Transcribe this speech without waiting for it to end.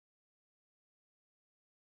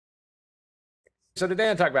So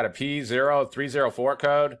today I'm talking about a P0304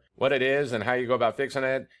 code, what it is and how you go about fixing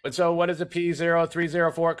it. And so what is a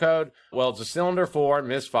P0304 code? Well, it's a cylinder 4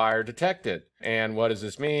 misfire detected. And what does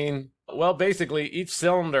this mean? Well, basically each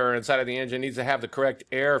cylinder inside of the engine needs to have the correct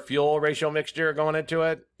air-fuel ratio mixture going into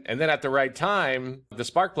it. And then at the right time, the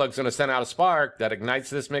spark plug is going to send out a spark that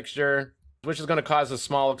ignites this mixture, which is going to cause a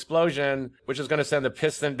small explosion, which is going to send the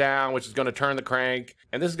piston down, which is going to turn the crank,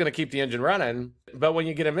 and this is going to keep the engine running. But when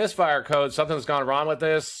you get a misfire code, something's gone wrong with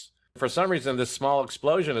this. For some reason, this small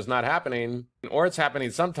explosion is not happening, or it's happening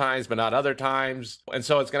sometimes, but not other times. And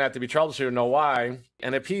so it's going to have to be troubleshooted to know why.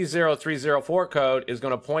 And a P0304 code is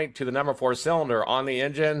going to point to the number 4 cylinder on the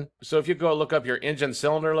engine. So if you go look up your engine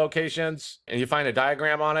cylinder locations and you find a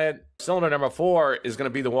diagram on it, cylinder number 4 is going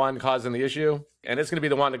to be the one causing the issue. And it's going to be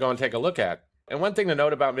the one to go and take a look at. And one thing to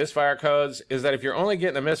note about misfire codes is that if you're only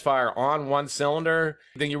getting a misfire on one cylinder,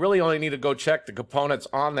 then you really only need to go check the components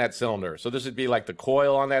on that cylinder. So this would be like the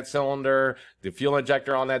coil on that cylinder, the fuel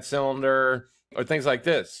injector on that cylinder, or things like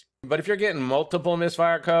this. But if you're getting multiple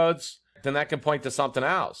misfire codes, then that can point to something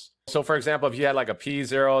else. So for example, if you had like a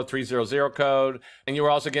P0300 code, and you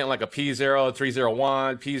were also getting like a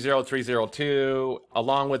P0301, P0302,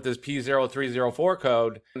 along with this P0304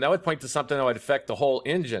 code, that would point to something that would affect the whole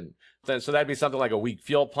engine. So that'd be something like a weak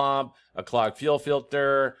fuel pump, a clogged fuel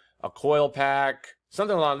filter, a coil pack,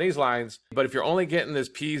 something along these lines. But if you're only getting this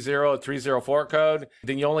P0304 code,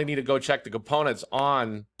 then you only need to go check the components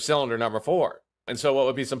on cylinder number 4. And so what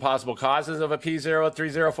would be some possible causes of a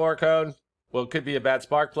P0304 code? Well, it could be a bad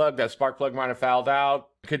spark plug. That spark plug might have fouled out.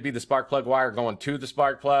 It could be the spark plug wire going to the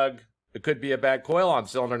spark plug. It could be a bad coil on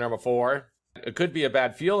cylinder number 4. It could be a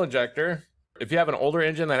bad fuel injector. If you have an older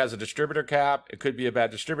engine that has a distributor cap, it could be a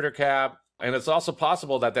bad distributor cap. And it's also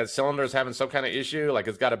possible that that cylinder is having some kind of issue, like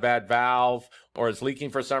it's got a bad valve or it's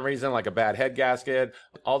leaking for some reason, like a bad head gasket.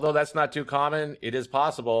 Although that's not too common, it is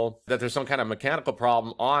possible that there's some kind of mechanical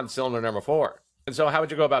problem on cylinder number 4. And so how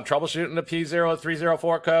would you go about troubleshooting the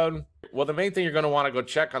P0304 code? Well, the main thing you're going to want to go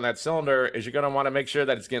check on that cylinder is you're going to want to make sure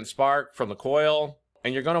that it's getting spark from the coil.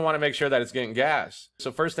 And you're going to want to make sure that it's getting gas.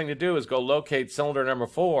 So first thing to do is go locate cylinder number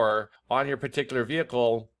 4 on your particular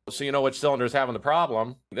vehicle so you know which cylinder is having the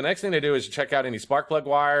problem. The next thing to do is check out any spark plug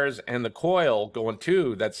wires and the coil going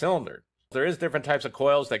to that cylinder. There is different types of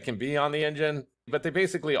coils that can be on the engine, but they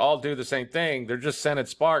basically all do the same thing. They're just sending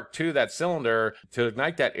spark to that cylinder to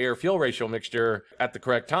ignite that air-fuel ratio mixture at the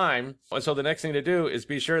correct time. And so the next thing to do is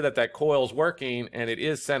be sure that that coil is working and it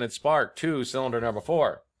is sending spark to cylinder number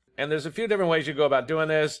 4. And there's a few different ways you go about doing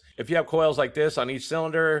this. If you have coils like this on each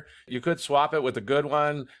cylinder, you could swap it with a good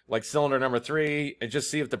one, like cylinder number 3, and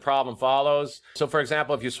just see if the problem follows. So for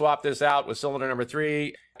example, if you swap this out with cylinder number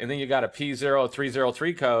 3, and then you got a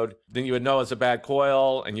P0303 code, then you would know it's a bad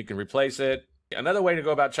coil, and you can replace it. Another way to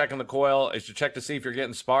go about checking the coil is to check to see if you're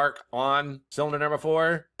getting spark on cylinder number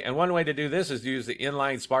 4. And one way to do this is to use the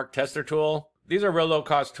inline spark tester tool. These are real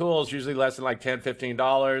low-cost tools, usually less than like $10,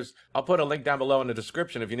 $15. I'll put a link down below in the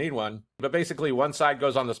description if you need one. But basically, one side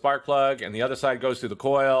goes on the spark plug, and the other side goes through the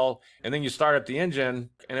coil. And then you start up the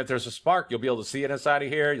engine, and if there's a spark, you'll be able to see it inside of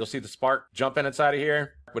here. You'll see the spark jumping inside of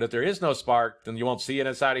here. But if there is no spark, then you won't see it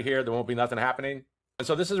inside of here. There won't be nothing happening. And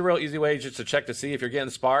so this is a real easy way just to check to see if you're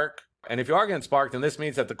getting spark. And if you are getting spark, then this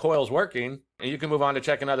means that the coil's working, and you can move on to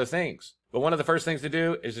checking other things. But one of the first things to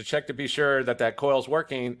do is to check to be sure that that coil's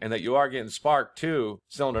working and that you are getting spark to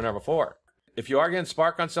cylinder number 4. If you are getting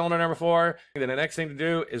spark on cylinder number 4, then the next thing to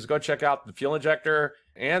do is go check out the fuel injector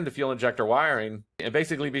and the fuel injector wiring and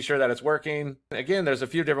basically be sure that it's working. Again, there's a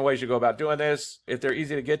few different ways you go about doing this. If they're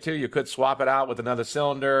easy to get to, you could swap it out with another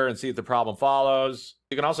cylinder and see if the problem follows.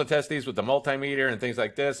 You can also test these with the multimeter and things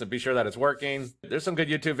like this and be sure that it's working. There's some good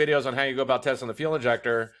YouTube videos on how you go about testing the fuel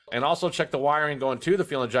injector, and also check the wiring going to the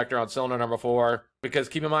fuel injector on cylinder number 4, because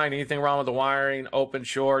keep in mind, anything wrong with the wiring, open,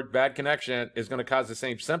 short, bad connection, is going to cause the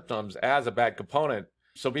same symptoms as a bad component.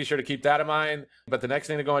 So be sure to keep that in mind. But the next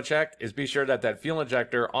thing to go and check is be sure that that fuel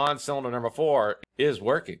injector on cylinder number 4 is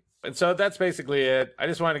working. And so that's basically it. I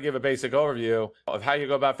just wanted to give a basic overview of how you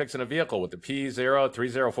go about fixing a vehicle with the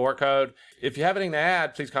P0304 code. If you have anything to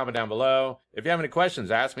add, please comment down below. If you have any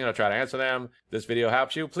questions, ask me and I'll try to answer them. If this video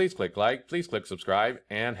helps you, please click like, please click subscribe,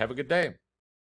 and have a good day.